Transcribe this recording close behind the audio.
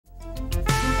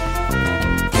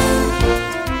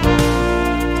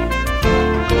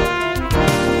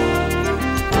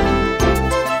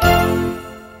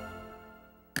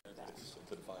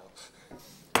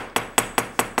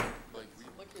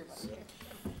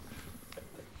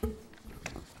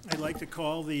like to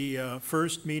call the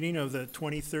first meeting of the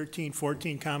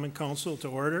 2013-14 Common Council to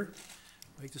order.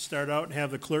 I'd like to start out and have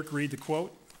the clerk read the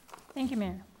quote. Thank you,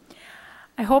 Mayor.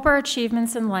 I hope our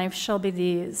achievements in life shall be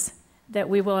these, that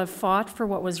we will have fought for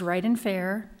what was right and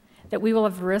fair, that we will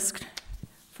have risked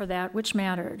for that which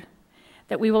mattered,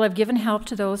 that we will have given help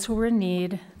to those who were in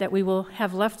need, that we will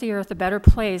have left the earth a better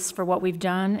place for what we've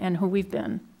done and who we've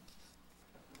been.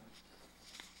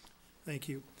 Thank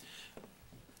you.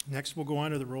 Next, we'll go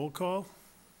on to the roll call.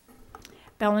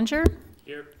 Bellinger.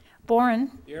 Here.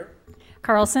 Boren. Here.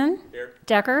 Carlson. Here.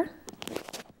 Decker.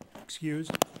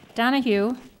 Excused.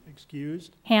 Donahue.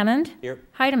 Excused. Hammond. Here.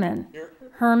 Heidemann. Here.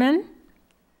 Herman.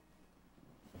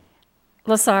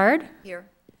 Lassard. Here.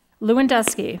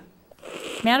 Lewandowski.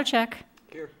 Matichak.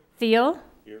 Here. Thiel.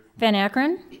 Here. Van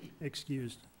Akkeren.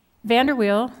 Excused.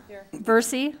 Vanderweel. Here.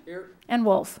 Versey. Here. And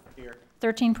Wolf. Here.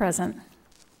 13 present.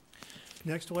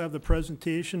 Next, we'll have the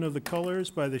presentation of the colors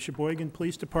by the Sheboygan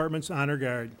Police Department's Honor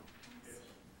Guard.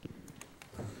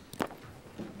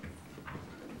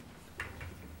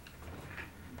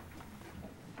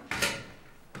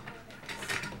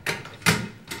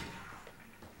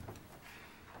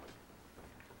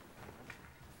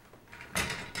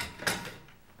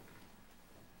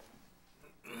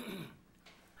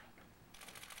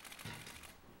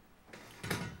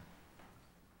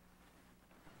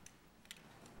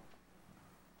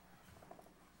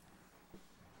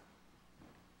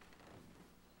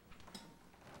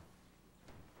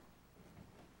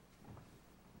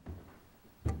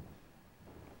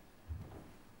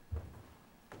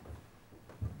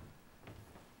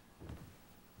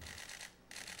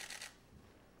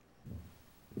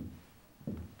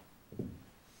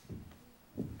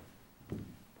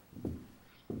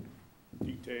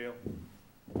 Detail.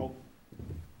 Hope.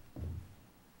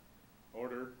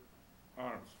 Order.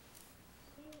 Arms.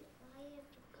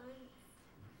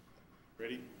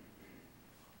 Ready?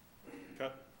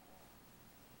 Cut.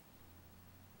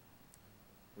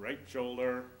 Right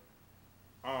shoulder.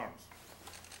 Arms.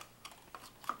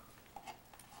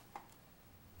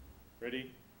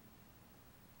 Ready?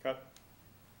 Cut.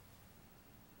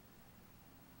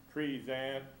 Trees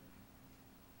and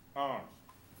arms.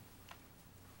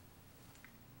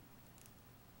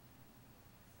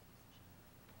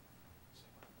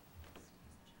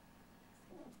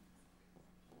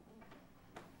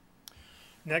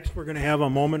 Next, we're going to have a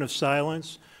moment of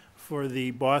silence for the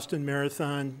Boston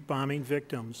Marathon bombing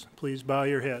victims. Please bow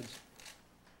your heads.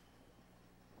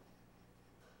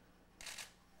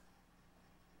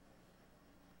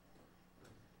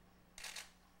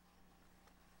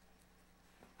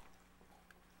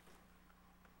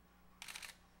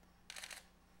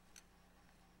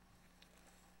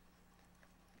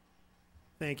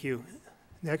 Thank you.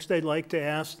 Next, I'd like to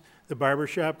ask the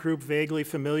barbershop group Vaguely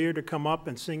Familiar to come up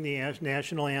and sing the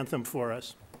national anthem for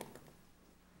us.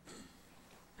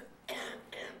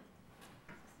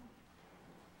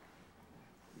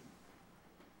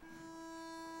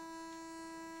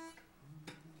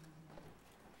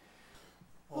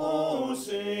 Oh,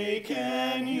 say,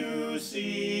 can you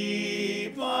see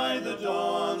by the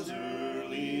dawn's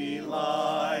early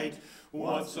light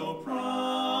what so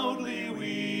proudly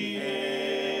we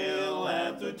hail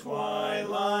at the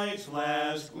twilight's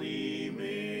last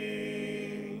gleaming,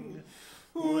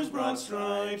 whose broad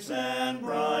stripes and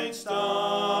bright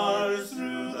stars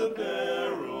through the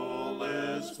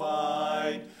perilous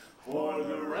fight for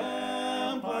the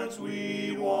ramparts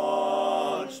we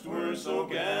watched were so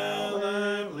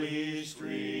gallantly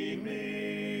streaming,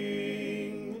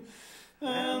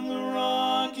 and the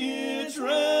rocket's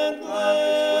red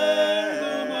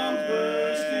glare, the bombs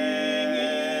bursting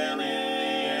in the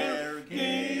air,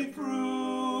 gave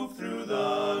proof through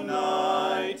the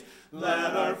night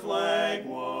that our flag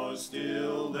was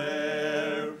still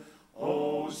there.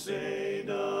 Oh, say,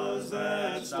 does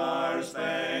that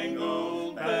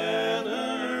star-spangled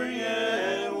banner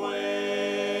yet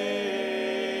wave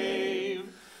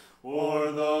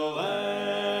o'er the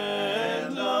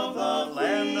land of the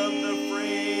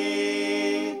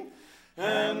free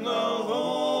and the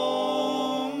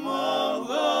home of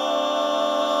the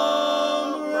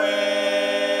brave?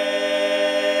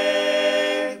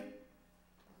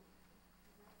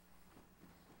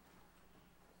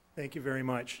 Thank you very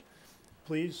much.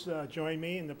 Please join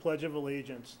me in the Pledge of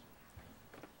Allegiance.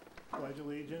 Pledge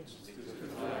allegiance to the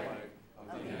flag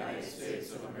Of the United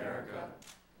States of America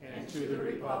and to the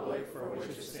republic for which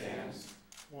it stands,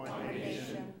 one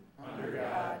nation, under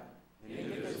God,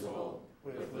 indivisible,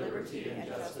 with liberty and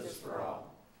justice for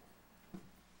all.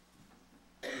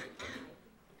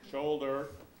 Shoulder.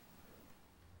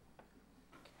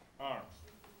 Arms.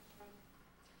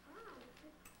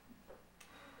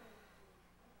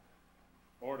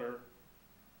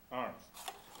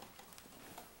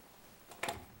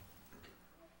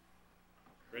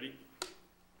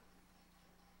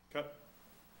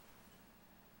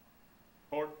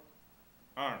 Port,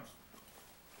 arms.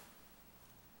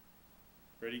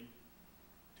 Ready,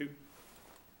 2.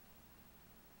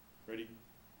 Ready,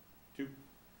 2.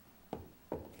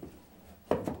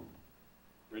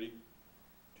 Ready,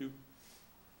 2.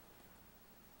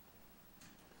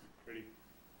 Ready,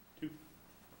 2.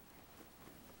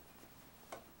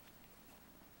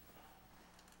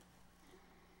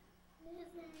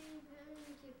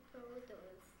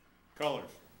 Colors.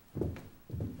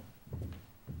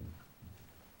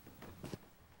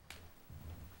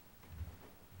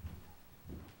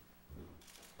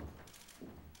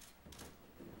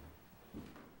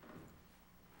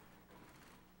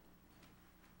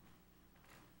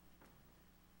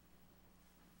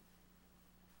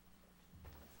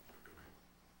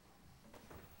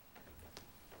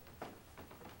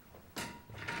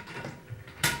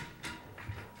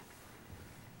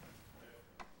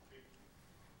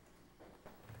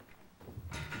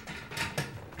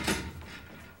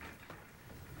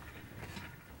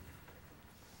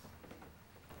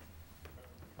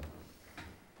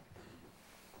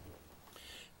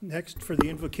 Next, for the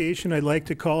invocation, I'd like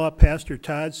to call up Pastor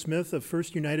Todd Smith of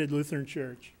First United Lutheran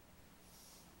Church.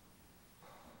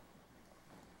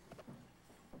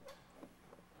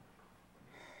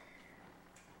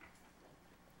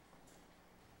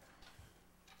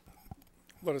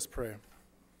 Let us pray.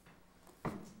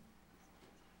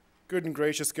 Good and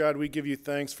gracious God, we give you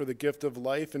thanks for the gift of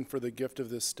life and for the gift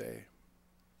of this day.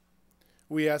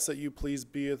 We ask that you please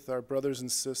be with our brothers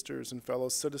and sisters and fellow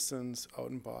citizens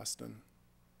out in Boston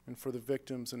and for the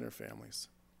victims and their families.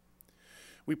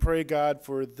 We pray, God,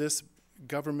 for this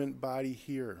government body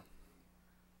here,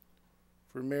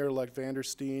 for Mayor-elect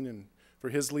Vandersteen and for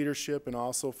his leadership and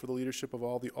also for the leadership of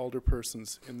all the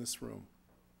alderpersons in this room.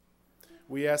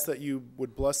 We ask that you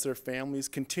would bless their families,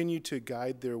 continue to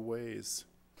guide their ways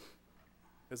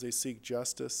as they seek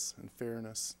justice and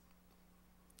fairness.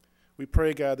 We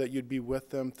pray, God, that you'd be with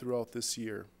them throughout this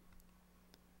year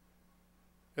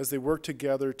as they work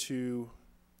together to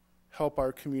help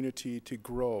our community to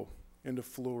grow and to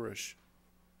flourish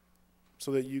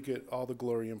so that you get all the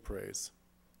glory and praise.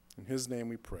 In his name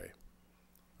we pray.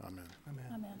 Amen. Amen.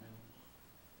 Amen.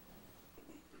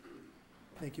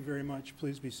 Thank you very much.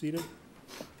 Please be seated.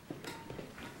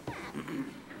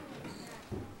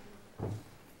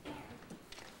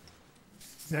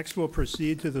 Next, we'll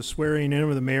proceed to the swearing in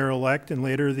of the mayor-elect and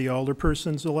later the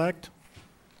alderpersons-elect.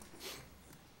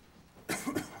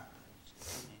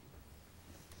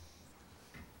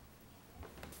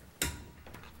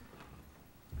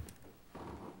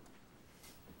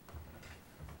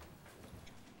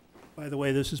 By the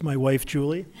way, this is my wife,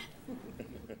 Julie.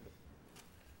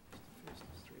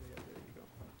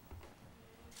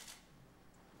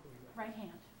 Right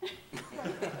hand.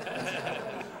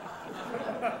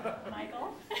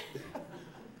 Michael?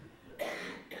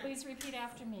 Please repeat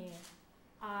after me.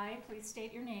 I, please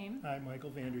state your name, I,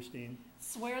 Michael Vandersteen,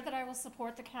 swear that I will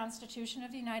support the Constitution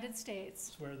of the United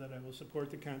States swear that I will support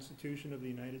the Constitution of the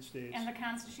United States and the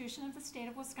Constitution of the State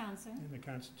of Wisconsin, and the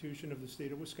Constitution of the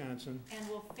State of Wisconsin, and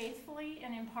will faithfully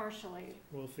and impartially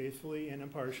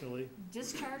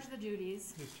discharge the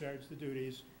duties discharge the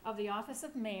duties of the office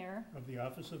of mayor of the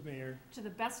office of mayor to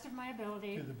the best of my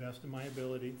ability, to the best of my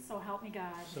ability, so help me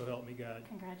God. so help me God.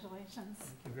 Congratulations.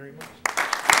 Thank you very much.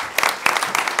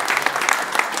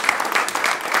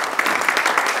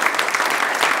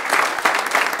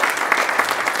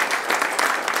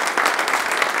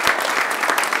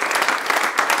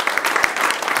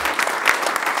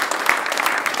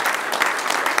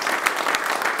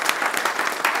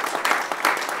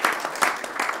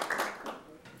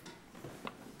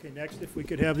 Okay, next, if we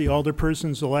could have the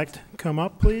alderpersons-elect come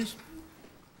up, please.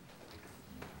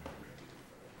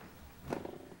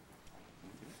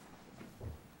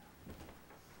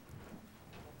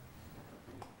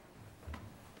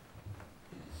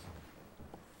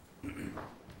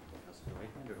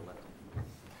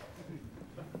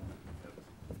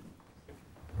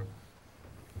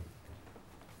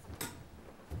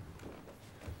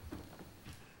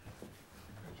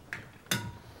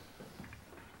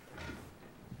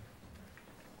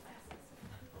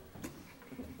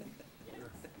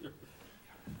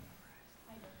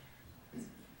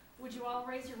 Would you all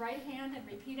raise your right hand and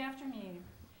repeat after me?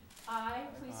 I,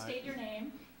 please state your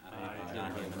name,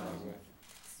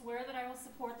 swear that I will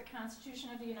support the Constitution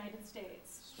of the United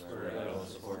States Swear that I will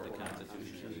support the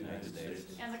Constitution of the United States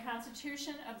and the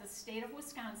Constitution of the State of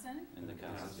Wisconsin, and the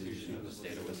Constitution of the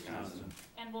State of Wisconsin,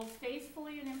 and will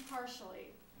faithfully and impartially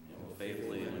and will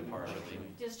faithfully and impartially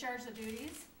discharge the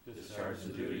duties discharge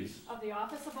the duties of the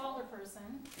office of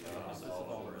alderperson of the office of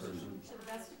alderperson to the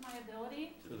best of my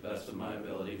ability, to the best of my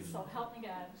ability, so help me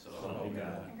God. so help me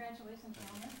God. Congratulations,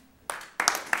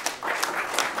 gentlemen.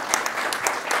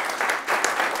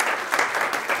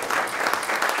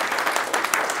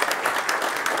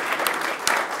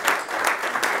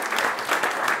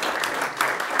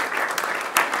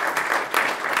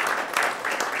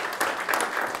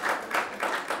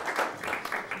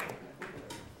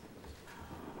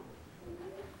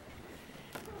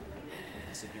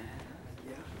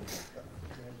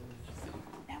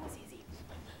 That was easy.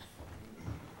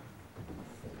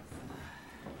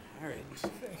 All right.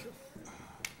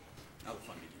 That was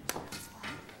fun.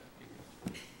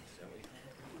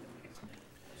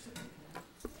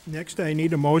 Next, I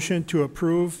need a motion to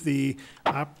approve the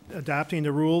adopting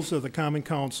the rules of the Common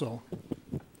Council.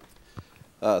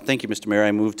 Thank you, Mr. Mayor.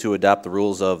 I move to adopt the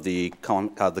rules of the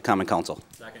Common Council.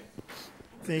 Second.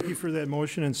 Thank you for that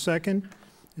motion and second.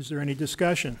 Is there any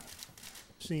discussion?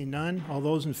 Seeing none, all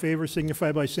those in favor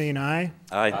signify by saying aye.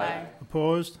 Aye.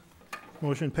 Opposed?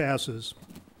 Motion passes.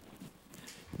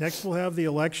 Next, we'll have the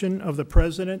election of the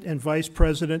president and vice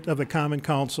president of the Common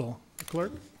Council.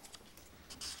 Clerk?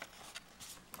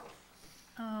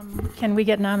 Can we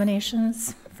get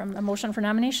nominations, a motion for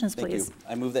nominations, Thank you. please?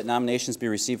 I move that nominations be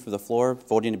received for the floor,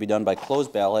 voting to be done by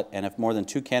closed ballot, and if more than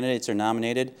 2 candidates are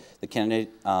nominated, the candidate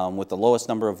with the lowest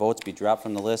number of votes be dropped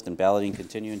from the list, and balloting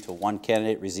continue until one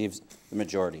candidate receives the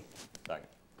majority. Second.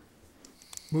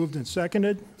 Moved and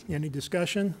seconded. Any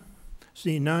discussion?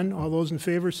 Seeing none, all those in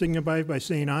favor signify by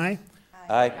saying aye.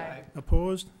 Aye.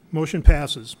 Opposed? Motion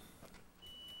passes.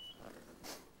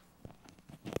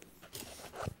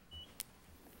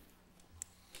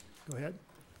 Go ahead.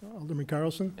 Alderman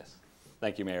Carlson? Yes.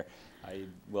 Thank you, Mayor. I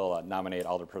will nominate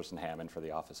Alderperson Hammond for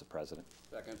the office of president.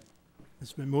 Second.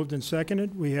 It's been moved and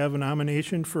seconded. We have a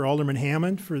nomination for Alderman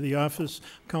Hammond for the office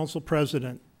council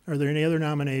president. Are there any other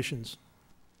nominations?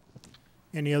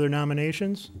 Any other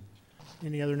nominations?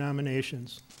 Any other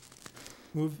nominations?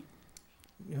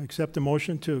 Accept the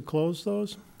motion to close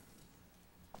those?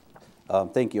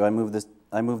 Thank you. I move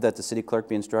that the city clerk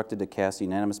be instructed to cast a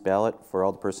unanimous ballot for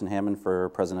Alderperson Hammond for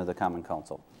president of the Common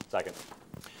Council. Second.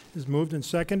 Is moved and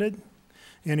seconded.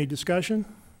 Any discussion?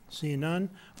 Seeing none.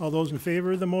 All those in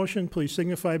favor of the motion, please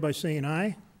signify by saying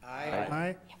aye. Aye.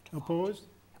 Aye. Opposed?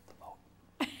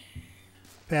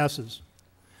 Passes.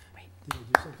 Did I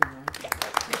do something wrong?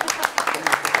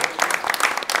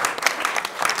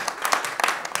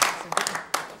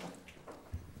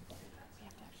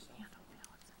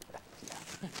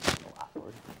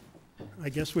 I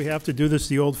guess we have to do this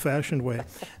the old-fashioned way.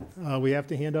 We have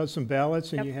to hand out some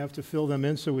ballots, and Yep. you have to fill them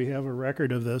in so we have a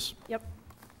record of this. Yep.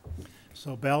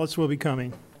 So ballots will be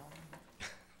coming.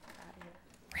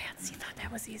 Rance, you thought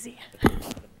that was easy.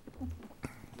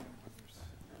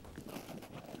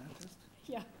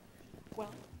 Yeah, well.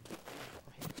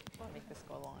 Make this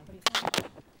go along.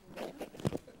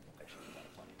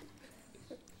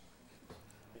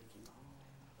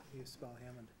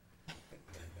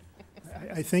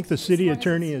 I think the city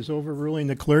attorney is overruling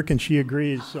the clerk, and she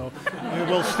agrees, so we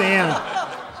will stand.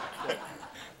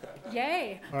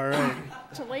 Yay, All right.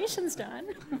 congratulations, Don.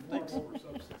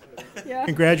 Yeah.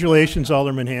 Congratulations,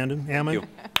 Alderman Hammond. you.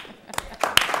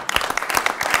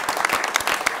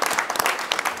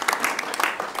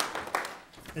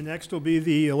 And next will be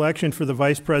the election for the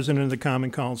vice president of the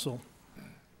Common Council.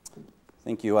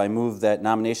 Thank you. I move that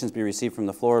nominations be received from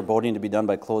the floor, voting to be done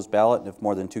by closed ballot, and if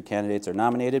more than 2 candidates are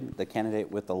nominated, the candidate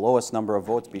with the lowest number of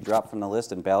votes be dropped from the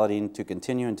list, and balloting to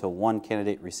continue until one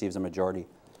candidate receives a majority.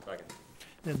 Second.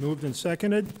 And moved and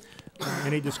seconded.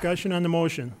 Any discussion on the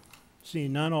motion?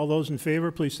 Seeing none, all those in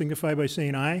favor, please signify by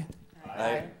saying aye.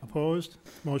 Aye. Opposed?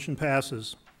 Motion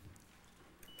passes.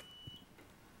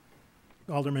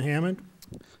 Alderman Hammond?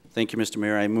 Thank you, Mr.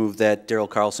 Mayor. I move that Darrell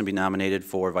Carlson be nominated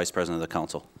for vice president of the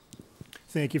council.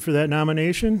 Thank you for that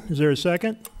nomination. Is there a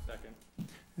second? Second.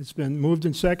 It's been moved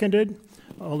and seconded.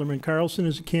 Alderman Carlson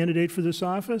is a candidate for this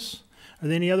office. Are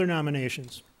there any other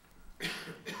nominations?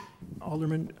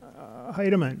 Alderman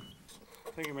Heidemann.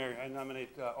 Thank you, Mayor. I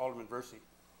nominate Alderman Versey.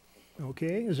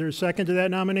 Okay, is there a second to that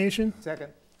nomination?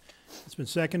 Second. It's been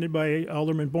seconded by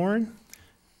Alderman Bourne.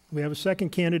 We have a second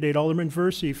candidate, Alderman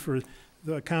Versey, for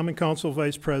the Common Council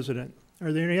Vice President.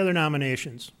 Are there any other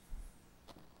nominations?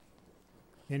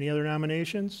 Any other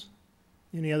nominations?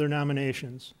 Any other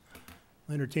nominations?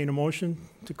 I'll entertain a motion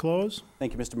to close.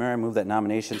 Thank you, Mr. Mayor. I move that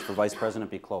nominations for vice president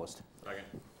be closed. Second.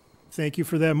 Thank you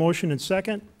for that motion and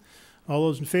second. All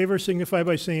those in favor signify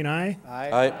by saying aye.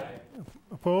 Aye.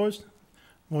 Opposed?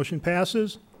 Motion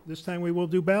passes. This time we will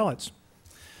do ballots.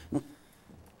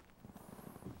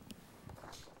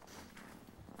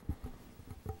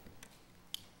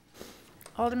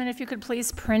 Alderman, if you could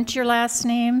please print your last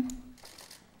name,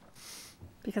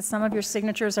 because some of your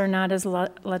signatures are not as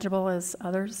legible as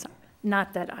others.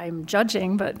 Not that I'm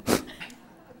judging, but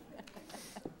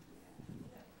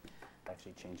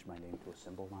Actually changed my name to a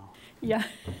symbol now. yeah.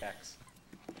 X.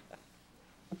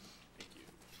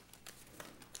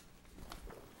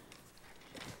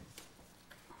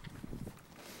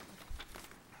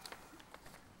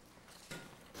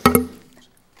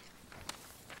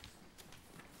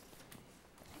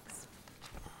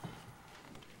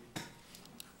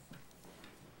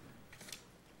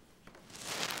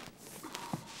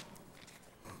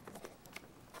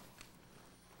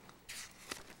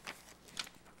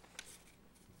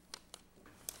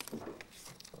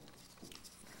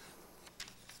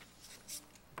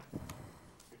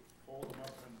 Fold them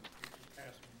up and just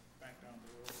pass them back down the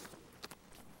road.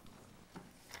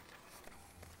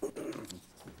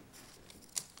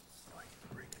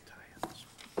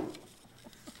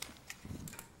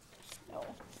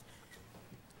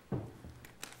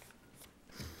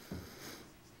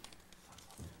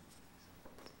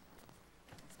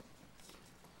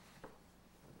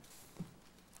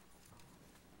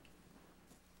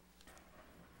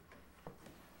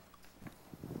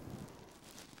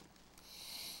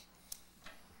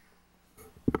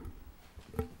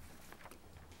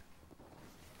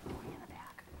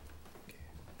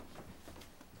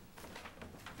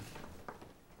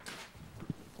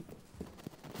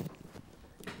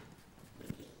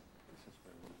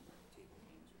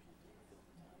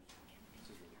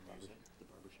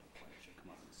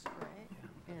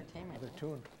 Entertainment.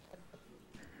 Tune.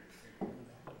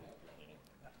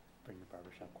 Bring the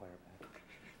barbershop choir back.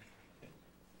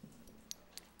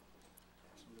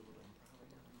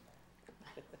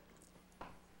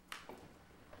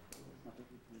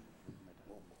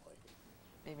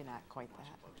 Maybe not quite that.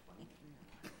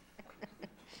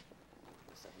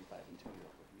 75 and 2.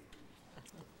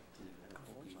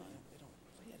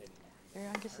 Your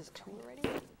youngest is 2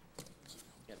 already?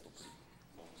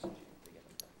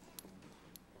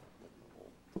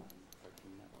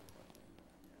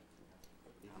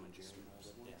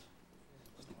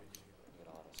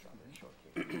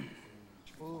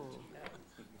 Ooh.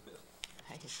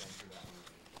 Nice.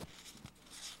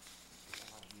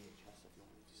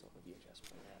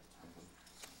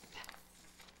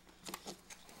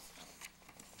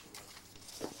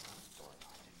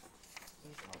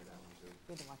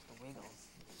 We had to watch The Wiggles.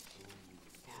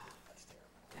 Yeah.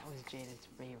 That was Jada's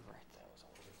favorite.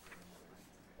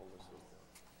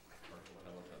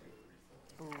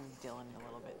 Ooh, Dylan a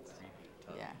little bit.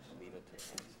 Yeah.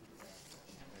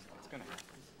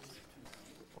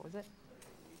 What was it?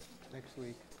 Next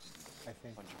week, I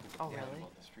think. Oh, really?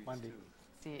 Monday.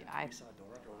 See,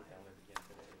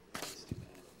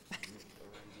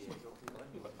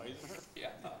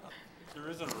 There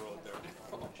isn't a road there.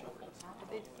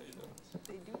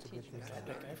 they do teach me That's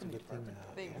a good thing.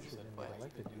 things, Actually, but what I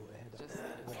like to do, just,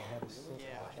 what I had is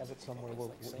have it somewhere where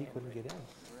he couldn't get in.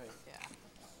 yeah.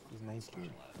 He's 19.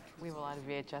 We have a lot of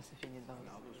VHS if you need those.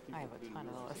 I have a ton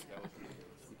of those.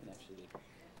 You can actually get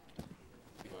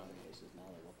cases now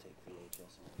that will take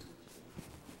VHS.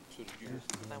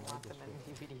 I want them in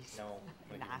DVDs. No,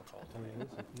 not. I mean,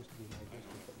 it used to be my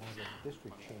district, but now the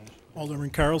district changed. Alderman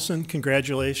Carlson,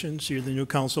 congratulations. You're the new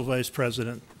council vice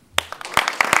president.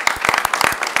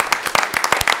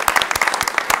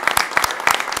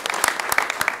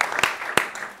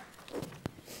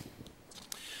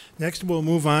 Next, we'll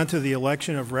move on to the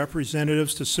election of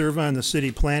representatives to serve on the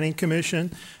City Planning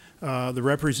Commission, the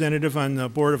representative on the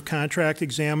Board of Contract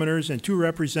Examiners, and 2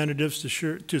 representatives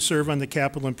to serve on the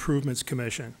Capital Improvements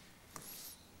Commission.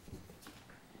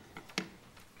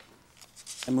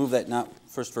 I move that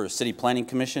first for City Planning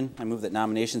Commission, I move that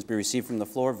nominations be received from the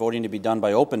floor, voting to be done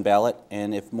by open ballot,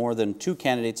 and if more than 2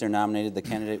 candidates are nominated, the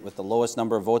candidate with the lowest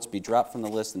number of votes be dropped from the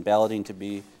list and balloting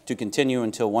to continue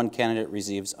until 1 candidate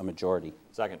receives a majority.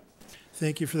 Second.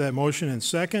 Thank you for that motion and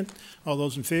second. All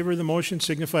those in favor of the motion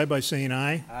signify by saying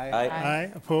aye. Aye.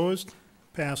 Aye. Opposed?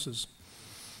 Passes.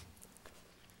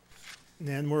 And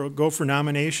then we'll go for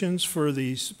nominations for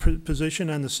the position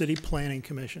on the City Planning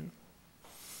Commission.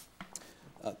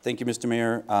 Thank you, Mr.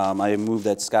 Mayor. I move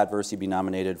that Scott Versie be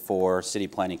nominated for City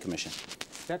Planning Commission.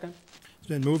 Second. It's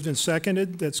been moved and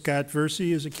seconded that Scott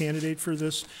Versie is a candidate for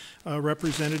this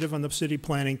representative on the City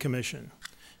Planning Commission.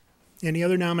 Any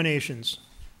other nominations?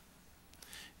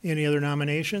 Any other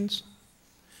nominations?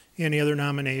 Any other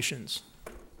nominations?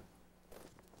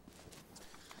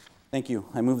 Thank you.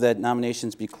 I move that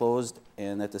nominations be closed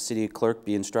and that the city clerk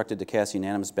be instructed to cast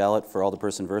unanimous ballot for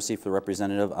Alderperson Versie for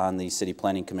representative on the City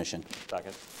Planning Commission.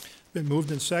 Second. Been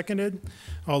moved and seconded.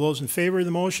 All those in favor of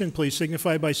the motion, please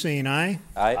signify by saying aye.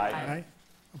 Aye. Aye.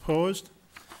 Opposed?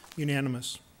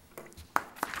 Unanimous.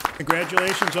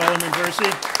 Congratulations, Alderman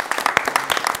Versey.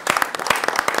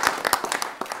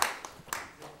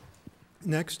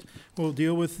 Next, we'll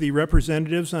deal with the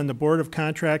representatives on the Board of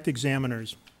Contract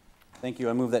Examiners. Thank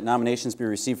you. I move that nominations be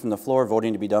received from the floor,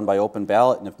 voting to be done by open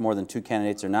ballot, and if more than 2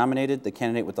 candidates are nominated, the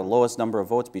candidate with the lowest number of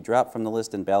votes be dropped from the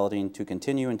list and balloting to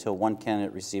continue until one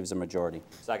candidate receives a majority.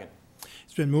 Second.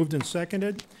 It's been moved and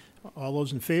seconded. All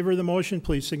those in favor of the motion,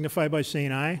 please signify by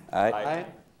saying aye. Aye.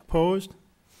 Opposed?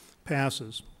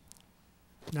 Passes.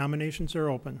 Nominations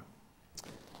are open.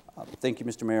 Thank you,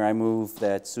 Mr. Mayor. I move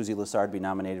that Susie Lessard be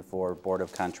nominated for Board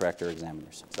of Contractor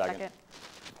Examiners. Second.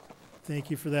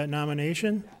 Thank you for that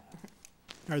nomination.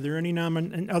 Are there any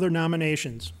other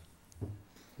nominations?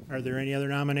 Are there any other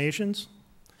nominations?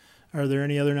 Are there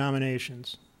any other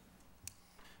nominations?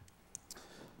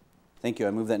 Thank you.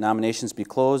 I move that nominations be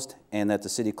closed and that the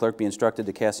city clerk be instructed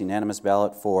to cast unanimous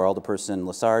ballot for Alderperson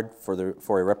Lessard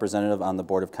for a representative on the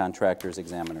Board of Contractors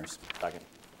Examiners. Second.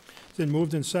 It's been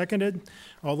moved and seconded.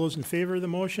 All those in favor of the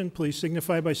motion, please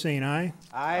signify by saying aye.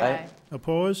 Aye.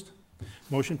 Opposed?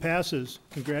 Motion passes.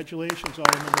 Congratulations,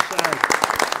 Alderman Lessard.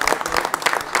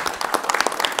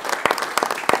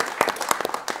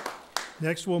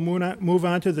 Next, we'll move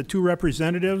on to the 2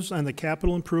 representatives on the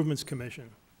Capital Improvements Commission.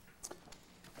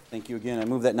 Thank you again. I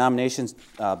move that nominations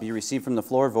be received from the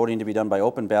floor, voting to be done by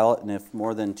open ballot, and if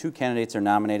more than 2 candidates are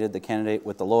nominated, the candidate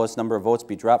with the lowest number of votes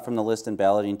be dropped from the list and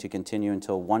balloting to continue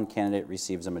until one candidate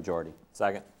receives a majority.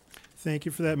 Second. Thank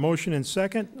you for that motion and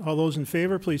second. All those in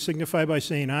favor, please signify by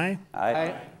saying aye.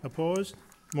 Aye. Opposed?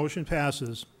 Motion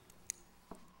passes.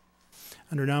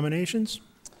 Under nominations?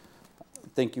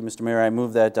 Thank you, Mr. Mayor. I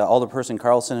move that Alderperson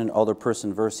Carlson and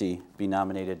Alderperson Versey be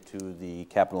nominated to the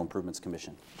Capital Improvements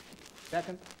Commission.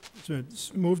 Second. So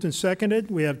it's moved and seconded.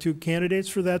 We have 2 candidates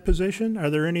for that position. Are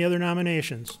there any other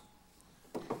nominations?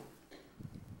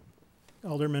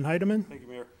 Alderman Heidemann? Thank you,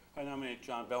 Mayor. I nominate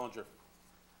John Bellinger,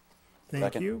 Thank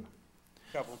Second. you.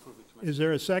 Capital Improvement Commission. Is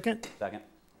there a second? Second.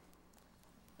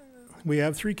 We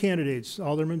have 3 candidates.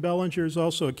 Alderman Bellinger is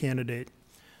also a candidate.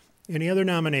 Any other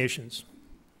nominations?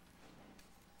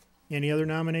 Any other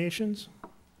nominations?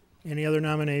 Any other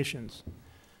nominations?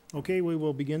 Okay, we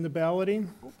will begin the balloting.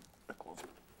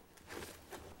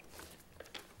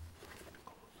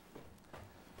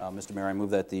 Mr. Mayor, I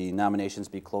move that the nominations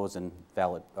be closed and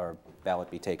ballot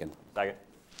be taken. Second.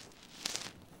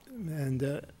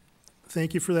 And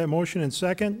thank you for that motion and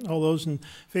second. All those in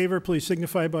favor, please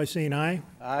signify by saying aye.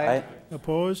 Aye.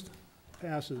 Opposed?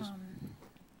 Passes.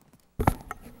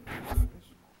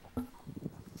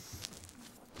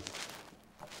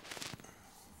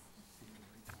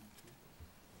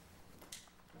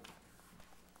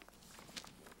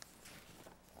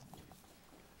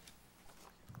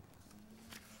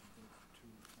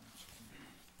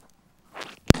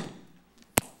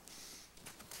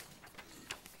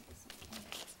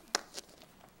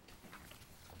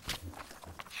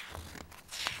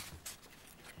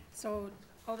 So,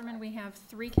 Alderman, we have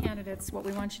 3 candidates. What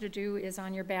we want you to do is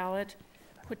on your ballot,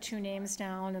 put 2 names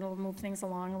down. It'll move things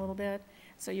along a little bit.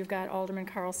 So you've got Alderman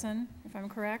Carlson, if I'm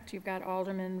correct. You've got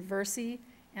Alderman Versey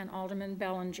and Alderman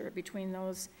Bellinger. Between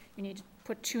those, you need to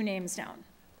put 2 names down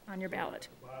on your ballot.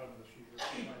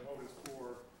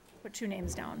 Put 2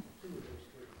 names down.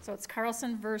 So it's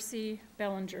Carlson, Versey,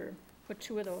 Bellinger. Put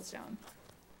 2 of those down.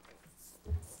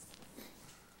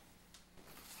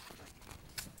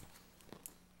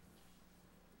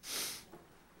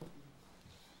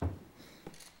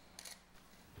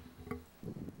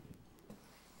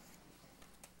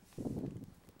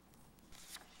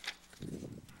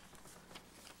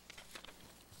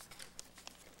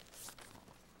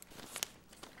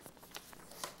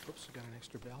 Oops, I got an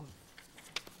extra ballot.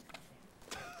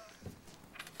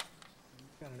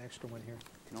 Got an extra one here.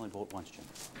 You can only vote once, Jim.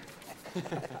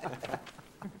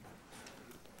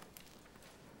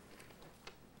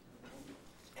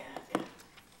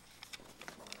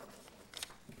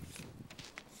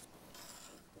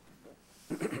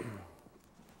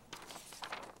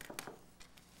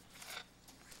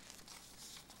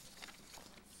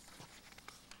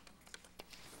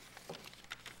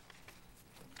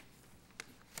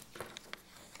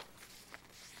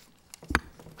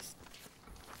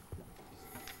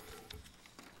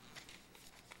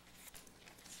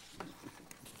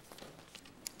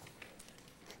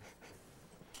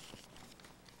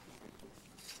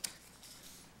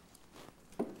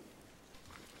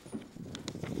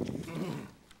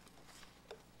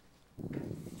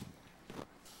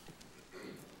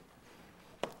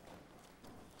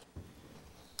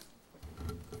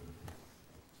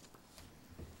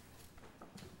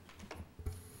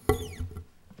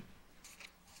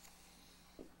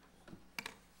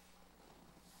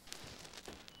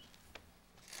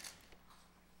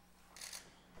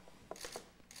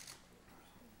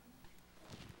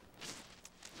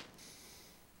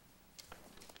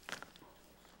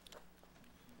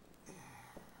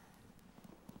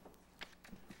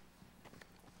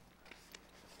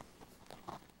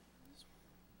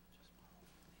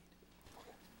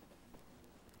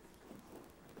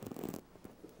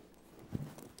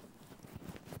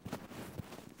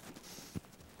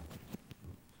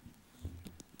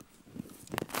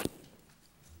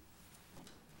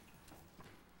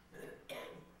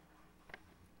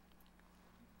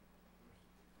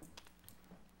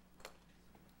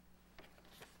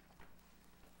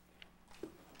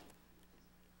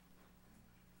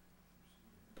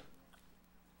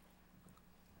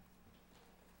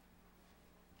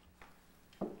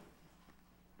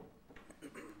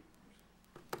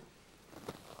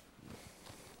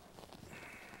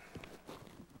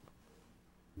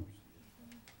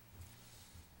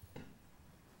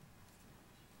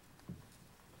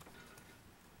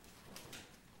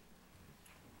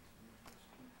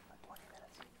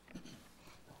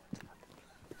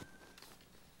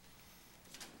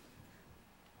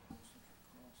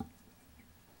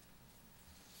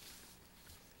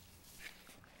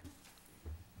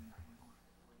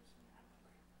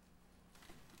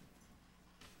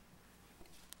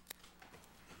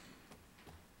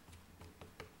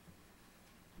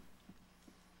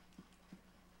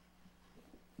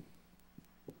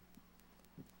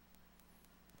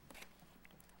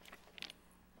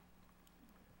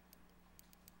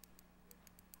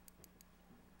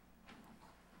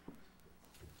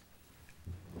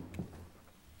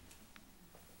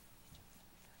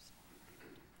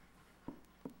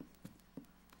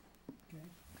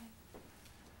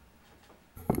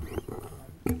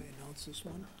 announce this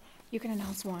one? You can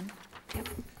announce one.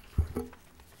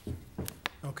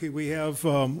 Okay, we have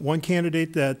one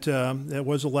candidate that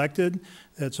was elected.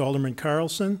 That's Alderman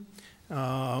Carlson.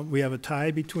 We have a tie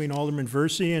between Alderman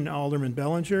Versey and Alderman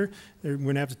Bellinger. We're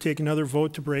going to have to take another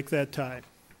vote to break that tie.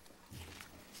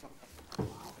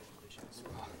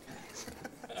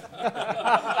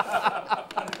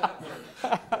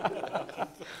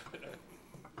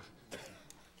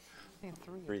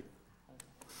 Three.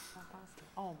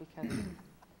 Oh, because, I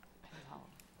know,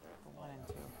 for 1 and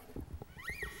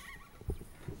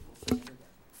 2.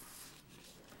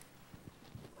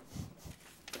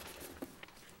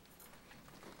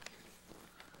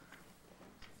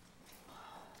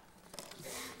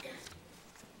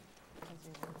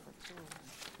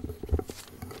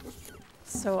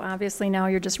 So obviously now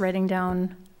you're just writing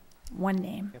down one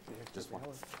name. Just one.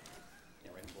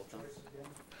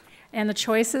 And the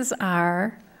choices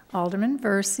are Alderman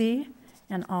Versey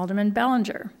and Alderman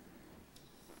Bellinger.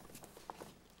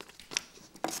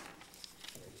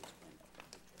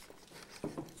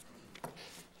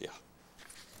 Yeah.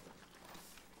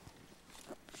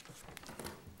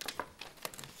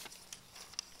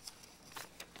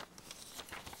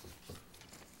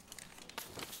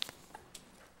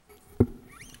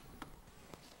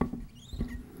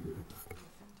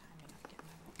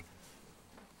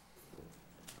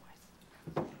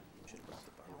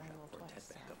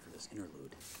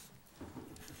 Interlude.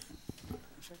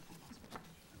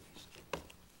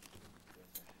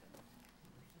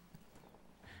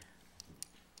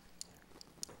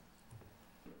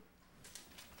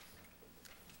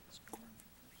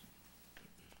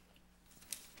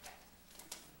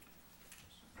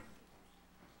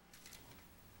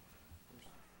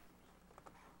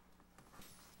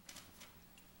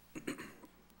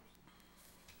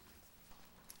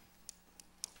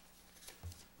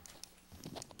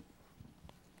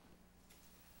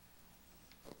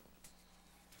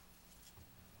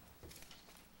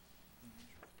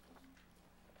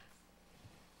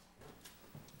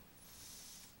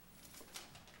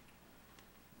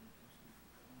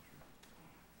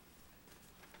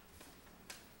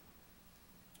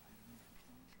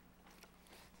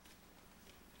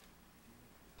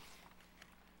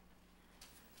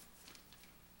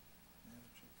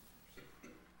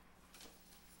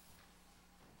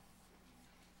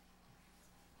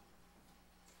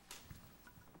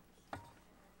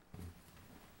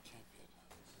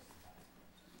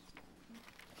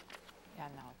 Yeah,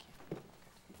 no, I can't.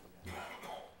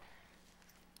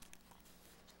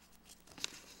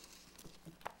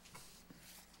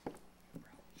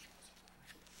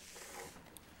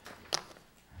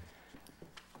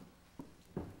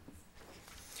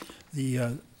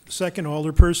 The second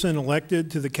alderperson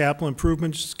elected to the Capital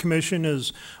Improvements Commission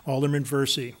is Alderman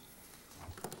Versey.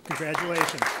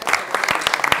 Congratulations.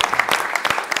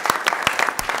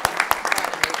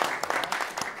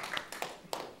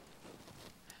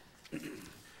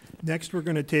 Next, we're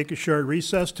going to take a short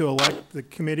recess to elect the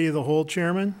Committee of the Whole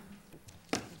Chairman.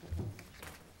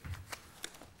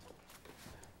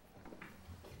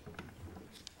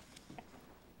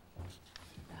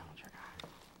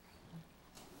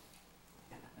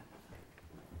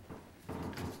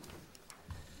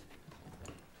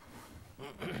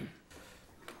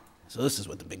 So this is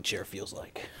what the big chair feels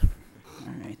like.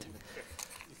 All right.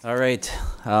 All right.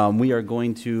 We are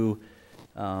going to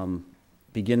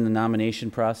begin the nomination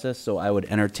process, so I would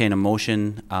entertain a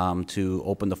motion to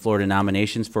open the floor to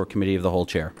nominations for Committee of the Whole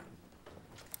Chair.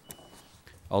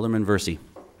 Alderman Versey.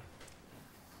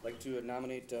 I'd like to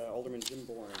nominate Alderman Jim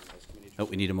Bourne as committee Oh,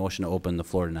 we need a motion to open the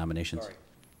floor to nominations. Sorry.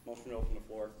 Motion to open the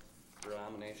floor for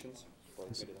nominations for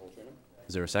the Committee of the Whole Chairman.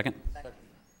 Is there a second? Second.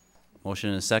 Motion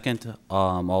and a second.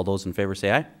 All those in favor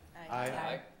say aye.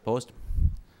 Aye. Opposed?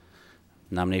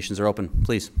 Nominations are open.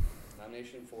 Please.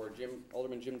 Nomination for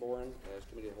Alderman Jim Bourne as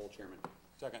Committee of the Whole Chairman.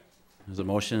 Second. There's a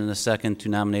motion and a second to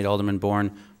nominate Alderman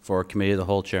Bourne for Committee of the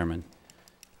Whole Chairman.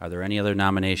 Are there any other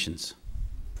nominations?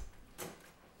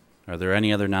 Are there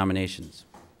any other nominations?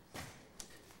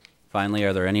 Finally,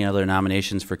 are there any other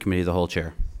nominations for Committee of the Whole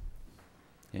Chair?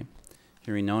 Okay.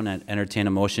 Hearing none, I'd entertain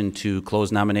a motion to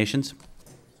close nominations.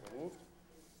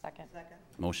 Second.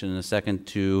 Motion and a second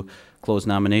to close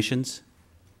nominations.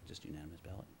 Just unanimous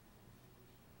ballot.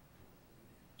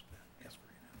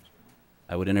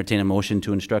 I would entertain a motion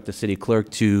to instruct the city clerk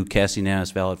to cast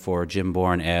unanimous ballot for Jim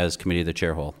Bourne as Committee of the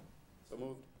Chairhole. So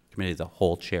moved. Committee of the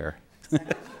Whole Chair.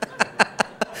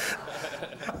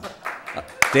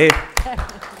 Dave,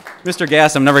 Mr.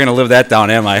 Gass, I'm never going to live that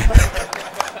down, am I?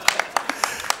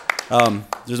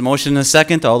 There's a motion and a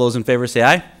second. All those in favor say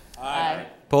aye. Aye.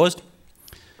 Opposed?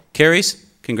 Carries.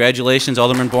 Congratulations,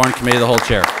 Alderman Bourne, Committee of the Whole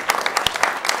Chair.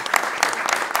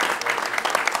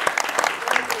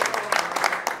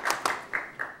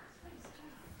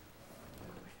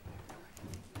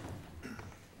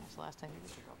 That's the last time you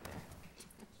were up there.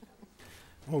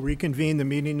 We'll reconvene the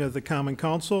meeting of the Common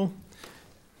Council.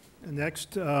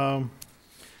 Next,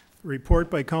 report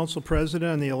by Council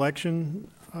President on the election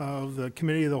of the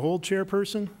Committee of the Whole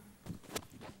Chairperson.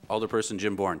 Alderperson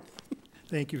Jim Bourne.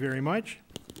 Thank you very much.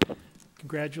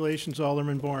 Congratulations,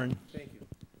 Alderman Bourne. Thank you.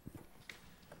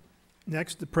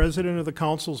 Next, the President of the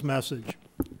Council's message.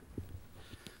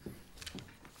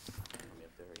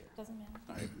 Doesn't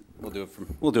matter.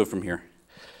 We'll do it from here.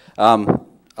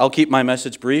 I'll keep my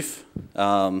message brief.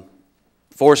 7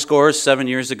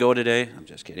 years ago today. I'm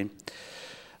just kidding.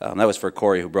 That was for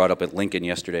Corey, who brought up at Lincoln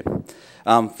yesterday.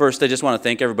 First, I just want to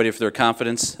thank everybody for their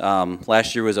confidence.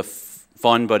 Last year was a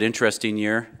fun but interesting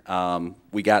year.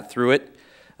 We got through it.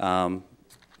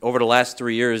 Over the last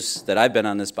 3 years that I've been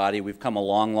on this body, we've come a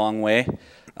long, long way.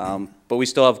 But we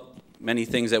still have many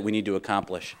things that we need to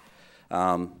accomplish.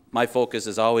 My focus,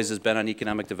 as always, has been on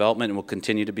economic development and will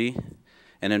continue to be.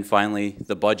 And then finally,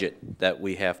 the budget that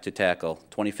we have to tackle.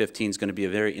 2015 is going to be a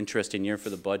very interesting year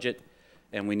for the budget,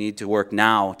 and we need to work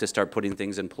now to start putting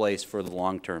things in place for the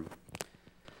long term.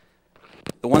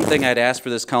 The one thing I'd ask for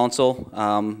this council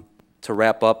to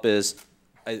wrap up is,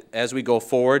 as we go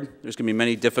forward, there's going to be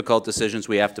many difficult decisions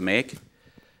we have to make,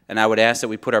 and I would ask that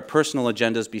we put our personal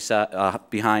agendas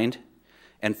behind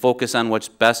and focus on what's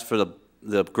best for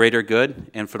the greater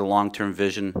good and for the long-term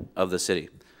vision of the city.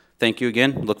 Thank you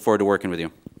again. Look forward to working with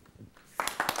you.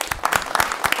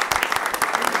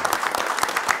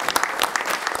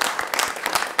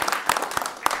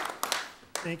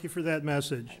 Thank you for that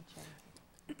message.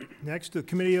 Next, the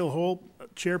Committee of the Whole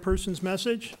Chairperson's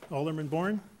message. Alderman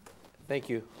Bourne. Thank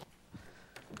you.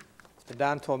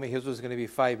 Don told me his was going to be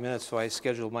 5 minutes, so I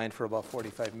scheduled mine for about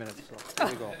 45 minutes. So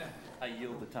here we go. I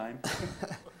yield the time.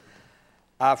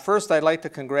 First, I'd like to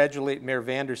congratulate Mayor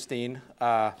Vandersteen.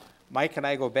 Mike and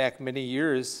I go back many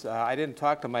years. I didn't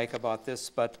talk to Mike about this,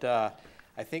 but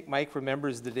I think Mike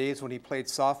remembers the days when he played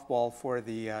softball for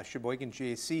the Sheboygan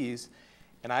JCs,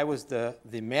 and I was the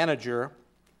manager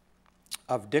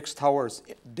of Dick's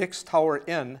Tower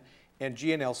Inn and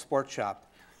G&L Sports Shop.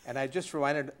 And I just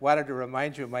wanted to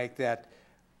remind you, Mike, that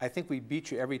I think we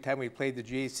beat you every time we played the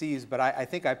JCs, but I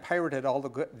think I pirated all the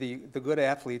good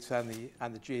athletes on the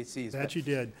JCs. That you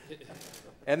did.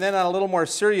 And then on a little more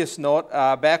serious note,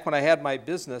 back when I had my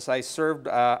business, I served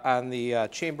on the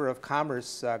Chamber of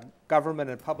Commerce Government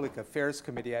and Public Affairs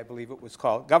Committee, I believe it was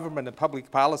called, Government and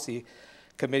Public Policy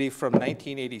Committee from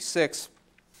 1986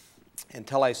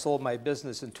 until I sold my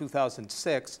business in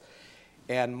 2006.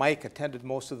 And Mike attended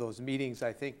most of those meetings,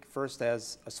 I think, first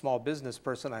as a small business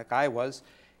person like I was,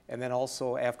 and then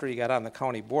also after he got on the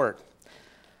county board.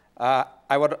 And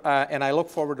I look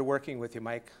forward to working with you,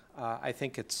 Mike.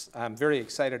 I'm very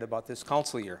excited about this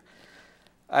council year.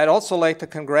 I'd also like to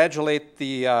congratulate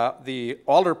the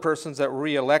alderpersons that were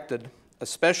re-elected,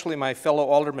 especially my fellow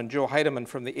alderman Joe Heidemann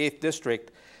from the 8th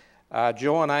District.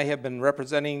 Joe and I have been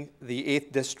representing the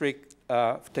 8th District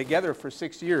together for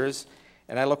 6 years,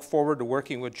 and I look forward to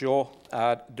working with Joe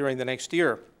during the next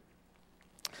year.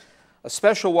 A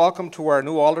special welcome to our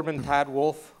new aldermen, Todd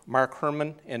Wolf, Mark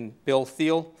Herman, and Bill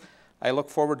Thiel. I look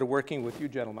forward to working with you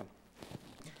gentlemen.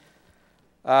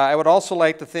 I would also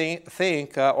like to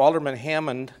thank Alderman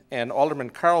Hammond and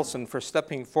Alderman Carlson for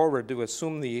stepping forward to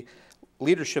assume the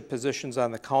leadership positions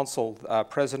on the council,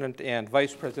 president and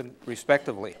vice president,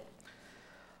 respectively.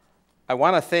 I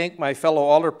want to thank my fellow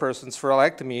alderpersons for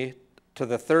electing me to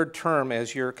the 3rd term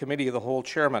as your Committee of the Whole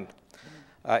Chairman.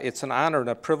 It's an honor and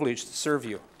a privilege to serve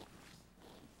you.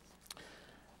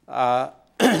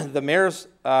 The Mayor's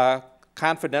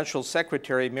confidential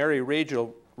secretary, Mary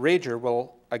Rager,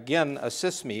 will again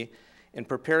assist me in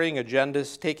preparing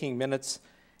agendas, taking minutes,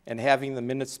 and having the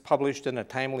minutes published in a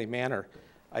timely manner.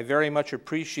 I very much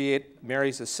appreciate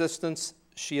Mary's assistance.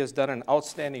 She has done an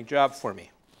outstanding job for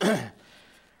me.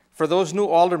 For those new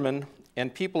aldermen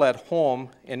and people at home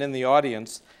and in the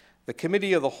audience, the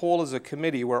Committee of the Whole is a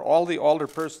committee where all the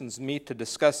alderpersons meet to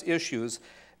discuss issues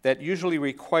that usually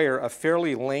require a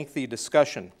fairly lengthy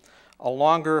discussion, a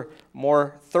longer,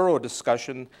 more thorough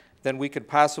discussion than we could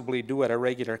possibly do at a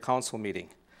regular council meeting.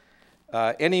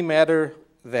 Any matter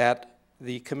that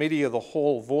the Committee of the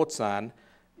Whole votes on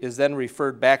is then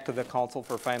referred back to the council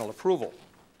for final approval.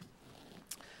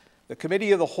 The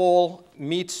Committee of the Whole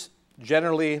meets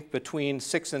generally between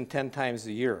 6 and 10 times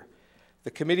a year.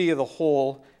 The Committee of the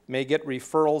Whole may get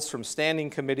referrals from standing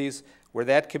committees where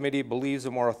that committee believes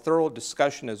a more thorough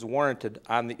discussion is warranted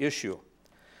on the issue.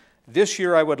 This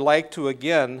year, I would like to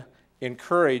again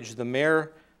encourage the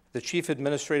mayor, the chief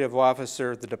administrative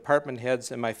officer, the department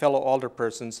heads, and my fellow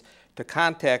alderpersons to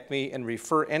contact me and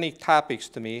refer any topics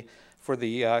to me for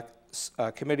the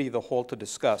committee of the whole to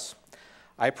discuss.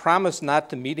 I promise not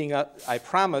to meeting us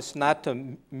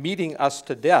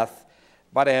to death,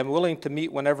 but I am willing to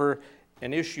meet whenever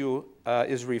an issue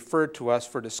is referred to us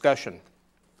for discussion.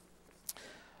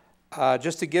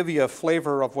 Just to give you a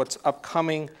flavor of what's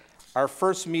upcoming, our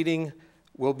first meeting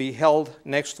will be held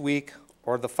next week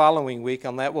or the following week,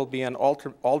 and that will be an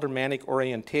aldermanic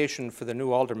orientation for the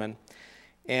new aldermen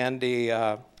and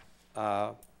a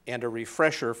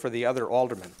refresher for the other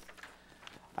aldermen.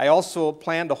 I also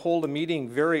plan to hold a meeting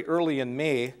very early in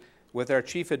May with our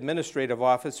Chief Administrative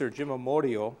Officer, Jim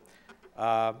Amodio.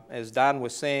 As Don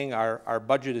was saying, our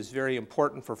budget is very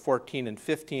important for 14 and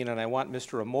 15, and I want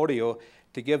Mr. Amodio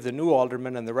to give the new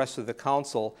aldermen and the rest of the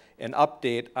council an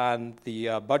update on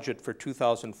the budget for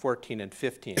 2014 and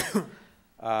 15.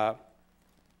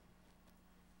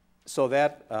 So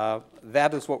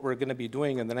that is what we're going to be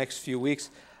doing in the next few weeks.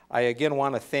 I again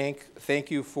want to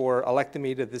thank you for electing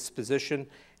me to this position,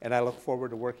 and I look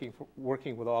forward to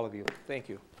working with all of you. Thank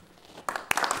you.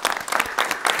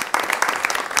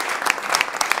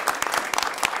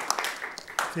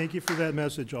 Thank you for that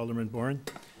message, Alderman Bourne.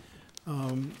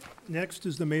 Next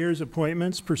is the mayor's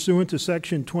appointments. Pursuant to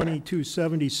Section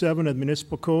 2277 of the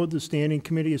Municipal Code, the standing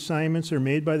committee assignments are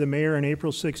made by the mayor on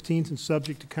April 16th and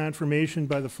subject to confirmation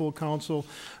by the full council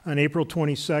on April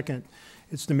 22nd.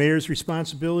 It's the mayor's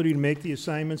responsibility to make the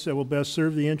assignments that will best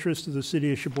serve the interests of the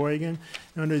city of Sheboygan.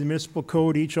 Under the municipal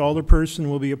code, each alderperson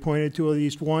will be appointed to at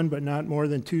least one, but not more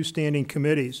than two standing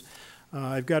committees.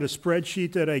 I've got a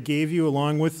spreadsheet that I gave you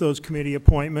along with those committee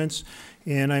appointments,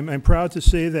 and I'm proud to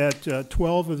say that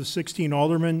 12 of the 16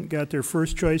 aldermen got their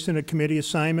first choice in a committee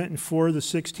assignment, and 4 of the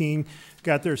 16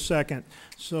 got their second.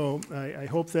 So I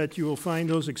hope that you will find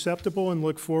those acceptable and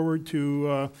look forward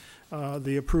to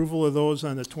the approval of those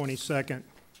on the 22nd.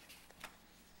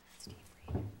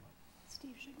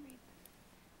 Steve should read.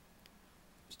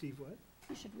 Steve, what?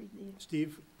 You should read these.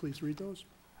 Steve, please read those.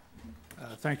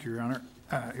 Thank you, Your Honor.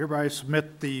 Hereby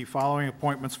submit the following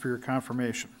appointments for your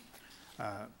confirmation.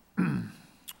 To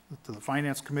the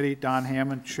Finance Committee, Don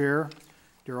Hammond, Chair,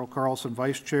 Darrell Carlson,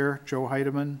 Vice Chair, Joe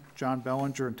Heidemann, John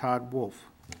Bellinger, and Todd Wolf.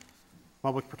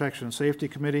 Public Protection and Safety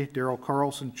Committee, Darrell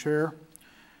Carlson, Chair,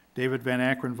 David Van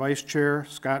Akron, Vice Chair,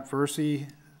 Scott Versey,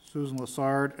 Susan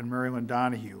Lassard, and Marilyn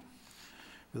Donahue.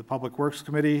 For the Public Works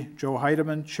Committee, Joe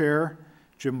Heidemann, Chair,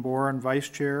 Jim Boren, Vice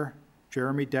Chair,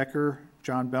 Jeremy Decker,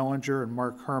 John Bellinger, and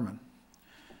Mark Herman.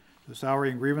 The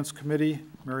Salary and Grievance Committee,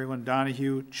 Marilyn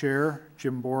Donahue, Chair,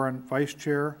 Jim Boren, Vice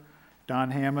Chair,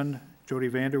 Don Hammond, Jody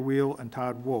Vanderweel, and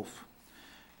Todd Wolf.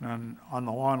 And on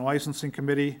the Law and Licensing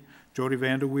Committee, Jody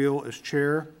Vanderweel is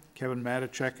Chair, Kevin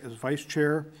Matichek is Vice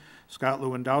Chair, Scott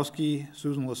Lewandowski,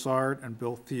 Susan Lassard, and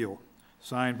Bill Thiel.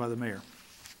 Signed by the Mayor.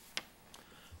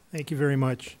 Thank you very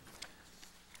much.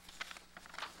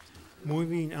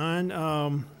 Moving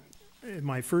on,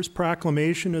 my first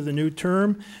proclamation of the new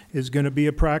term is going to be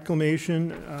a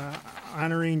proclamation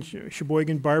honoring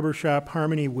Sheboygan Barbershop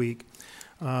Harmony Week.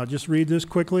 Just read this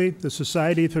quickly. The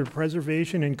Society for the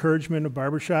Preservation and Encouragement of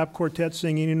Barbershop Quartet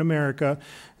Singing in America,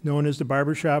 known as the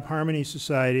Barbershop Harmony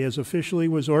Society, as officially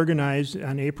was organized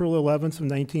on April 11th of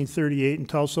 1938 in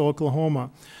Tulsa, Oklahoma.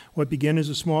 What began as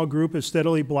a small group has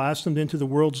steadily blossomed into the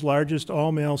world's largest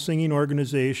all-male singing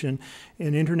organization,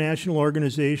 an international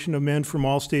organization of men from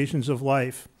all stations of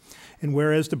life. And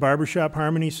whereas the Barbershop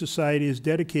Harmony Society is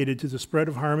dedicated to the spread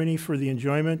of harmony for the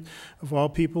enjoyment of all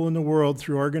people in the world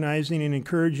through organizing and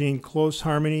encouraging close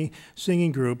harmony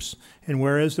singing groups, and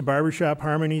whereas the Barbershop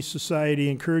Harmony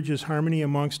Society encourages harmony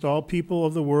amongst all people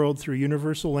of the world through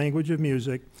universal language of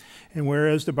music, and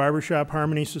whereas the Barbershop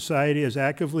Harmony Society has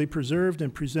actively preserved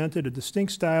and presented a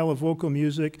distinct style of vocal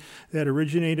music that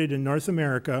originated in North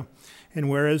America, and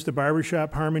whereas the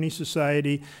Barbershop Harmony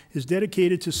Society is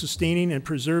dedicated to sustaining and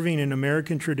preserving an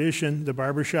American tradition, the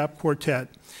Barbershop Quartet,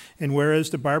 and whereas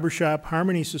the Barbershop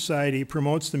Harmony Society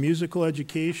promotes the musical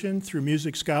education through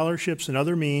music scholarships and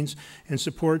other means and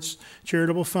supports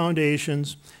charitable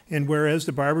foundations, and whereas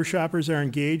the barbershoppers are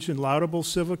engaged in laudable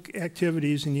civic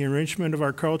activities in the enrichment of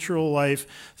our cultural life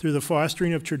through the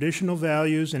fostering of traditional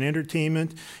values and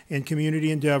entertainment and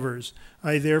community endeavors,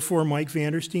 I therefore, Mike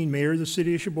Vandersteen, Mayor of the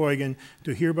City of Sheboygan,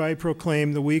 do hereby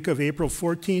proclaim the week of April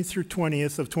 14th through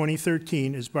 20th of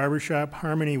 2013 as Barbershop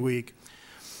Harmony Week.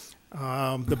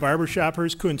 The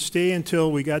barbershoppers couldn't stay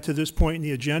until we got to this point in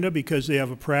the agenda because they have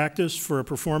a practice for a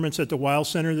performance at the Wild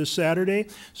Center this Saturday.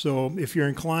 So if you're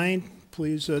inclined,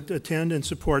 please attend and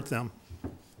support them.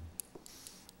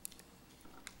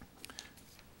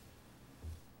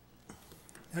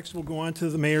 Next, we'll go on to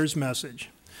the mayor's message.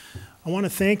 I want to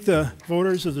thank the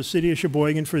voters of the city of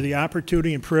Sheboygan for the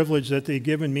opportunity and privilege that they've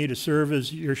given me to serve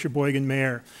as your Sheboygan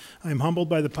mayor. I'm humbled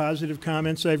by the positive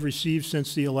comments I've received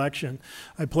since the election.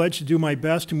 I pledge to do my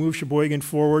best to move Sheboygan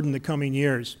forward in the coming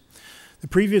years. The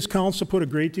previous council put a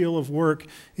great deal of work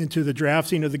into the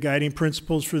drafting of the guiding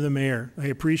principles for the mayor. I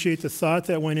appreciate the thought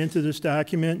that went into this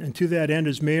document, and to that end,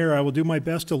 as mayor, I will do my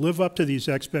best to live up to these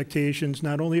expectations,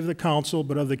 not only of the council,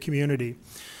 but of the community.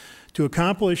 To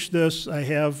accomplish this, I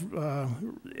have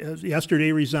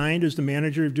yesterday resigned as the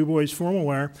manager of DuBois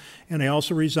Formalware, and I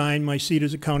also resigned my seat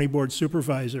as a county board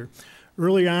supervisor.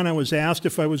 Early on, I was asked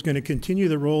if I was going to continue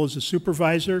the role as a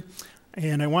supervisor,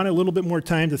 and I wanted a little bit more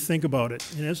time to think about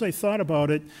it. And as I thought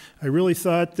about it, I really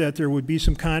thought that there would be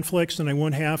some conflicts and I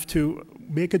wouldn't have to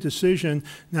make a decision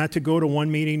not to go to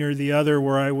one meeting or the other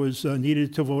where I was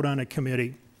needed to vote on a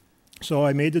committee. So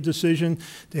I made the decision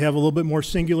to have a little bit more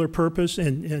singular purpose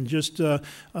and just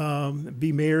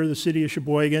be mayor of the city of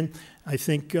Sheboygan. I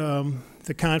think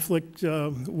the conflict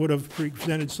would have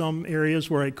presented some areas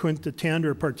where I couldn't attend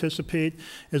or participate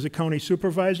as a county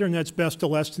supervisor, and that's best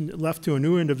left to a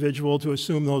new individual to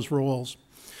assume those roles.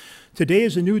 Today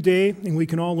is a new day, and we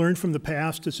can all learn from the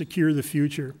past to secure the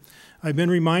future. I've been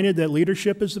reminded that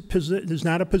leadership is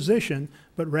not a position,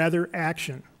 but rather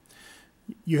action.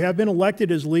 You have been elected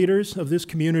as leaders of this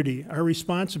community. Our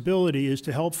responsibility is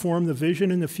to help form the vision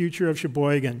and the future of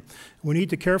Sheboygan. We need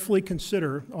to carefully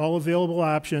consider all available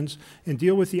options and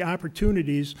deal with the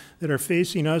opportunities that are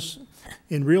facing us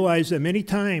and realize that many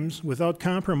times, without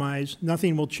compromise,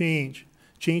 nothing will change.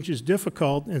 Change is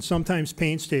difficult and sometimes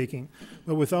painstaking,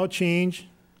 but without change,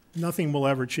 nothing will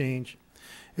ever change.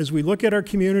 As we look at our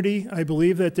community, I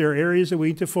believe that there are areas that we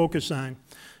need to focus on.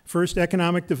 First,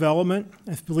 economic development.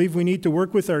 I believe we need to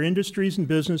work with our industries and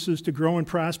businesses to grow and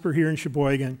prosper here in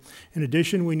Sheboygan. In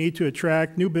addition, we need to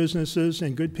attract new businesses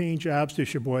and good-paying jobs to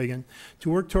Sheboygan. To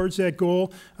work towards that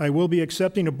goal, I will be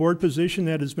accepting a board position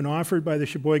that has been offered by the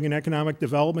Sheboygan Economic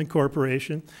Development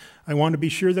Corporation. I want to be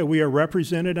sure that we are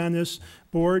represented on this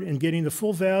board and getting the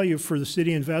full value for the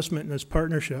city investment in this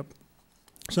partnership.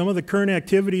 Some of the current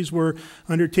activities we're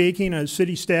undertaking as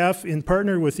city staff in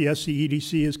partner with the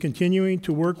SCEDC is continuing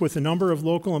to work with a number of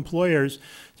local employers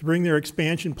to bring their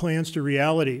expansion plans to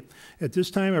reality. At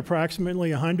this time,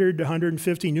 approximately 100 to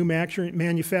 150 new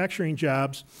manufacturing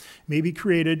jobs may be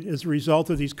created as a result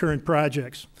of these current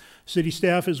projects. City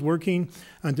staff is working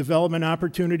on development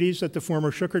opportunities at the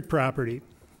former Schuckert property.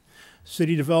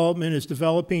 City development is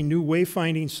developing new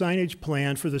wayfinding signage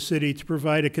plan for the city to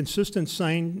provide a consistent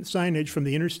signage from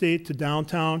the interstate to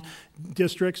downtown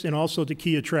districts and also to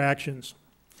key attractions.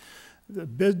 The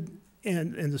BID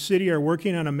and the city are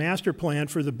working on a master plan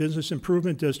for the business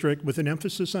improvement district with an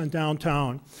emphasis on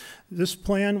downtown. This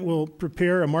plan will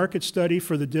prepare a market study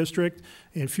for the district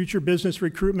and future business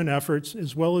recruitment efforts,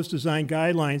 as well as design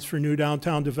guidelines for new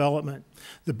downtown development.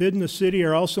 The BID and the city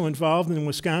are also involved in the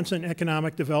Wisconsin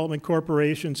Economic Development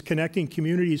Corporation's Connecting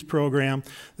Communities program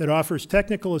that offers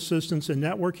technical assistance and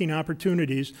networking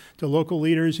opportunities to local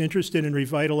leaders interested in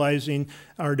revitalizing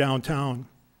our downtown.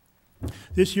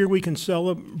 This year we can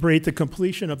celebrate the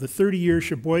completion of the 30-year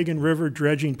Sheboygan River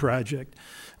dredging project.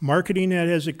 Marketing that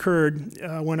has occurred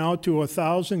went out to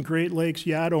 1,000 Great Lakes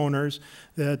yacht owners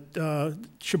that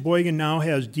Sheboygan now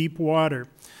has deep water.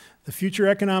 The future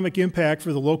economic impact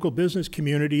for the local business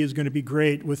community is going to be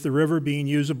great with the river being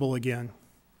usable again.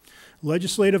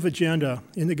 Legislative agenda.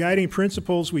 In the guiding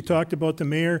principles, we talked about the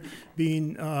mayor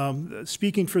being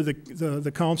speaking for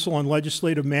the council on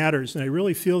legislative matters, and I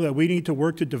really feel that we need to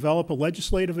work to develop a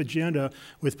legislative agenda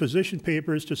with position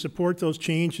papers to support those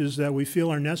changes that we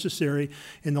feel are necessary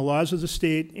in the laws of the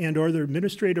state and or the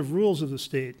administrative rules of the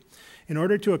state. In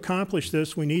order to accomplish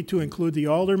this, we need to include the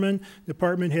aldermen,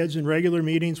 department heads in regular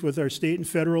meetings with our state and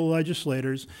federal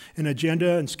legislators. An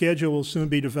agenda and schedule will soon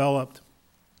be developed.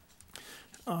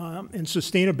 And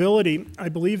sustainability, I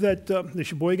believe that the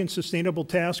Sheboygan Sustainable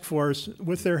Task Force,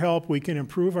 with their help, we can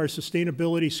improve our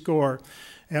sustainability score.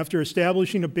 After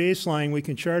establishing a baseline, we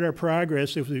can chart our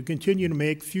progress if we continue to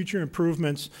make future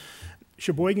improvements.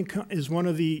 Sheboygan is one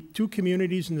of the 2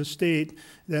 communities in the state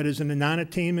that is in a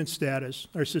non-attainment status.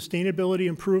 Our sustainability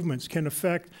improvements can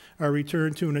affect our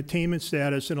return to an attainment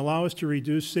status and allow us to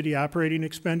reduce city operating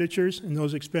expenditures and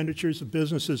those expenditures of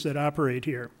businesses that operate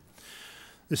here.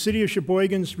 The City of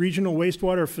Sheboygan's regional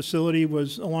wastewater facility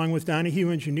was, along with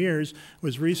Donahue Engineers,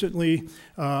 was recently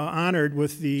honored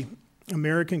with the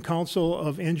American Council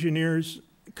of Engineers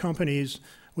Companies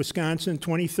Wisconsin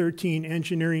 2013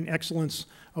 Engineering Excellence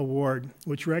Award,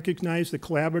 which recognized the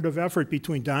collaborative effort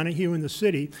between Donahue and the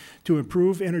city to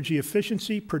improve energy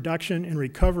efficiency, production, and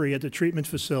recovery at the treatment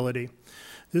facility.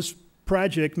 This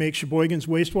project makes Sheboygan's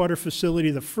wastewater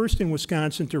facility the first in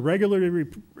Wisconsin to regularly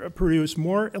produce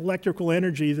more electrical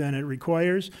energy than it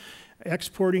requires,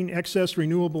 exporting excess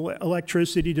renewable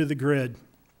electricity to the grid.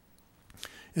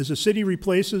 As the city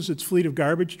replaces its fleet of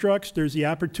garbage trucks, there's the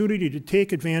opportunity to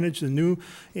take advantage of the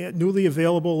newly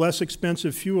available, less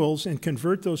expensive fuels and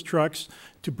convert those trucks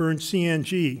to burn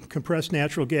CNG, compressed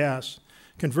natural gas.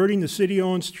 Converting the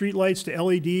city-owned streetlights to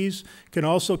LEDs can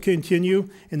also continue,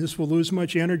 and this will lose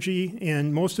much energy,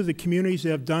 and most of the communities that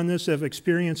have done this have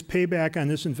experienced payback on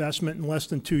this investment in less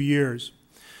than 2 years.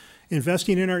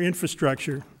 Investing in our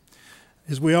infrastructure.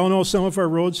 As we all know, some of our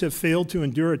roads have failed to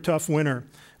endure a tough winter.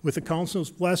 With the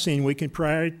council's blessing, we can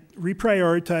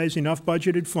reprioritize enough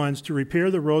budgeted funds to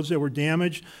repair the roads that were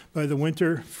damaged by the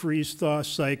winter freeze-thaw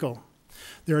cycle.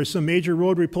 There are some major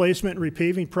road replacement and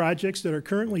repaving projects that are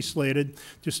currently slated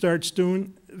to start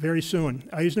very soon.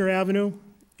 Eisner Avenue,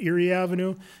 Erie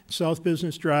Avenue, South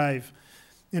Business Drive.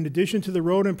 In addition to the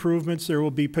road improvements, there will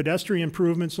be pedestrian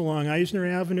improvements along Eisner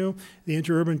Avenue. The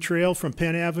interurban trail from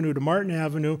Penn Avenue to Martin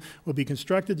Avenue will be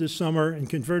constructed this summer and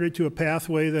converted to a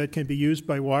pathway that can be used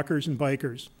by walkers and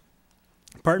bikers.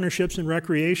 Partnerships in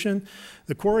recreation.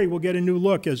 The quarry will get a new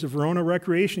look as the Verona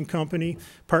Recreation Company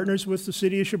partners with the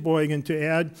city of Sheboygan to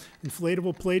add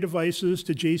inflatable play devices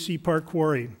to J.C. Park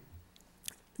Quarry.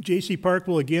 J.C. Park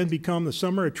will again become the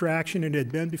summer attraction it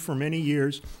had been for many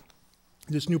years.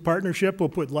 This new partnership will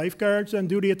put lifeguards on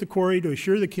duty at the quarry to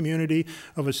assure the community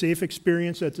of a safe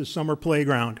experience at the summer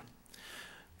playground.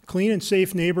 Clean and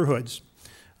safe neighborhoods.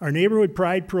 Our Neighborhood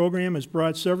Pride program has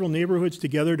brought several neighborhoods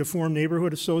together to form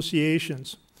neighborhood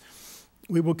associations.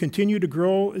 We will continue to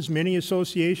grow as many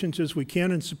associations as we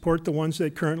can and support the ones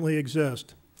that currently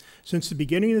exist. Since the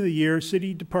beginning of the year,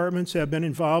 city departments have been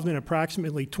involved in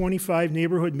approximately 25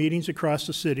 neighborhood meetings across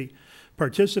the city.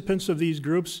 Participants of these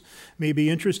groups may be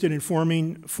interested in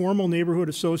forming formal neighborhood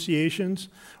associations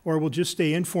or will just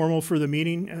stay informal for the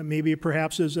meeting, maybe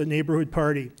perhaps as a neighborhood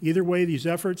party. Either way, these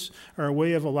efforts are a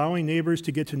way of allowing neighbors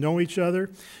to get to know each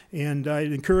other, and I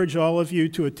encourage all of you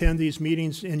to attend these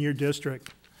meetings in your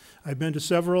district. I've been to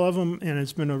several of them, and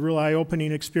it's been a real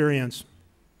eye-opening experience.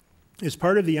 As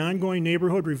part of the ongoing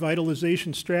neighborhood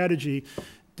revitalization strategy,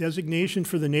 designation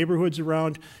for the neighborhoods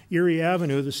around Erie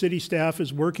Avenue, the city staff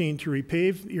is working to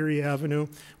repave Erie Avenue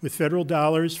with federal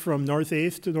dollars from North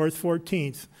 8th to North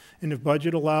 14th. And if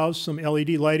budget allows, some LED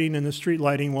lighting and the street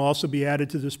lighting will also be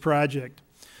added to this project.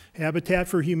 Habitat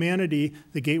for Humanity,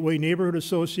 the Gateway Neighborhood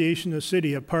Association, the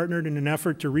city have partnered in an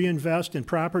effort to reinvest in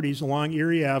properties along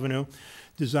Erie Avenue.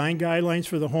 Design guidelines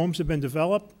for the homes have been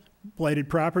developed. Blighted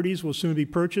properties will soon be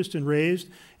purchased and raised,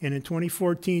 and in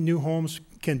 2014, new homes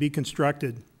can be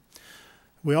constructed.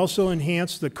 We also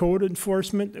enhanced the code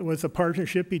enforcement with a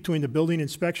partnership between the Building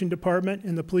Inspection Department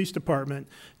and the Police Department.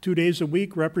 2 days a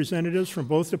week, representatives from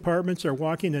both departments are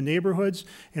walking the neighborhoods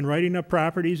and writing up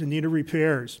properties in need of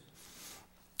repairs.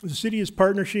 The city is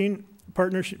partnering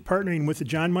with the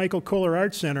John Michael Kohler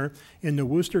Arts Center in the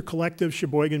Wooster Collective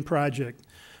Sheboygan project.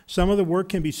 Some of the work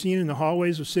can be seen in the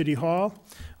hallways of City Hall.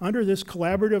 Under this,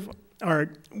 collaborative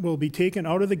art will be taken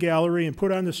out of the gallery and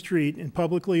put on the street in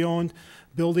publicly owned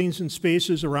buildings and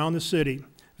spaces around the city.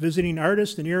 Visiting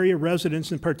artists and area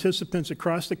residents and participants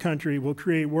across the country will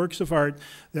create works of art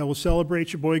that will celebrate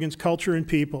Sheboygan's culture and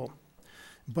people.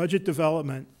 Budget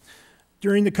development.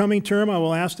 During the coming term, I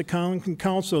will ask the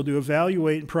council to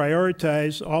evaluate and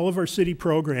prioritize all of our city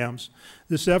programs.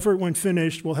 This effort, when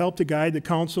finished, will help to guide the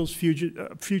council's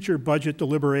future budget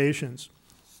deliberations.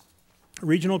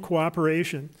 Regional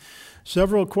cooperation.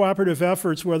 Several cooperative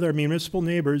efforts with our municipal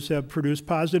neighbors have produced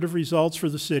positive results for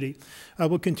the city. I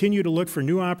will continue to look for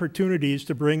new opportunities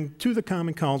to bring to the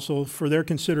Common Council for their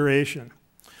consideration.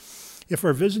 If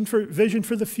our vision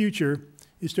for the future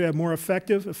is to have more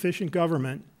effective, efficient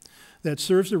government that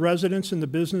serves the residents and the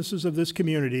businesses of this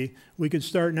community, we can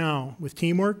start now with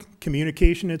teamwork,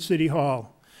 communication at City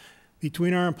Hall.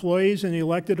 Between our employees and the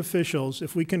elected officials,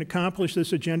 if we can accomplish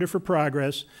this agenda for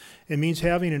progress, it means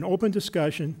having an open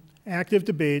discussion, active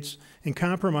debates, and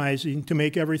compromising to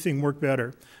make everything work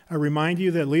better. I remind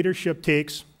you that leadership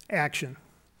takes action.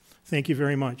 Thank you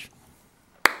very much.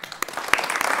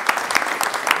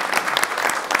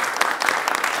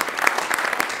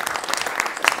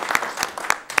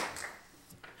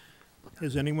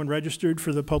 Is anyone registered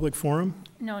for the public forum?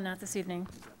 No, not this evening.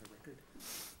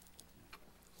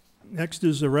 Next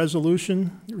is a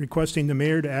resolution requesting the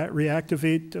mayor to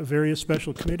reactivate various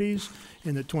special committees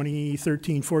in the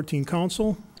 2013-14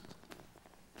 council.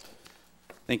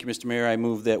 Thank you, Mr. Mayor. I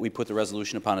move that we put the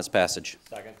resolution upon its passage.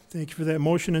 Second. Thank you for that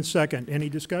motion and second. Any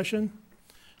discussion?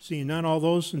 Seeing none, all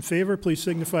those in favor, please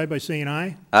signify by saying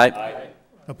aye. Aye.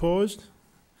 Opposed?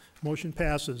 Motion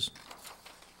passes.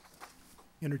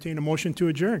 Entertain a motion to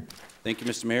adjourn. Thank you,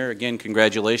 Mr. Mayor. Again,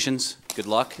 congratulations, good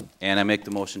luck, and I make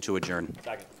the motion to adjourn.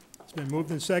 Second. It's been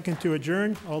moved and second to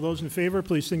adjourn. All those in favor,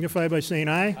 please signify by saying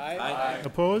aye. Aye.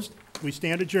 Opposed? We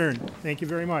stand adjourned. Thank you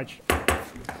very much.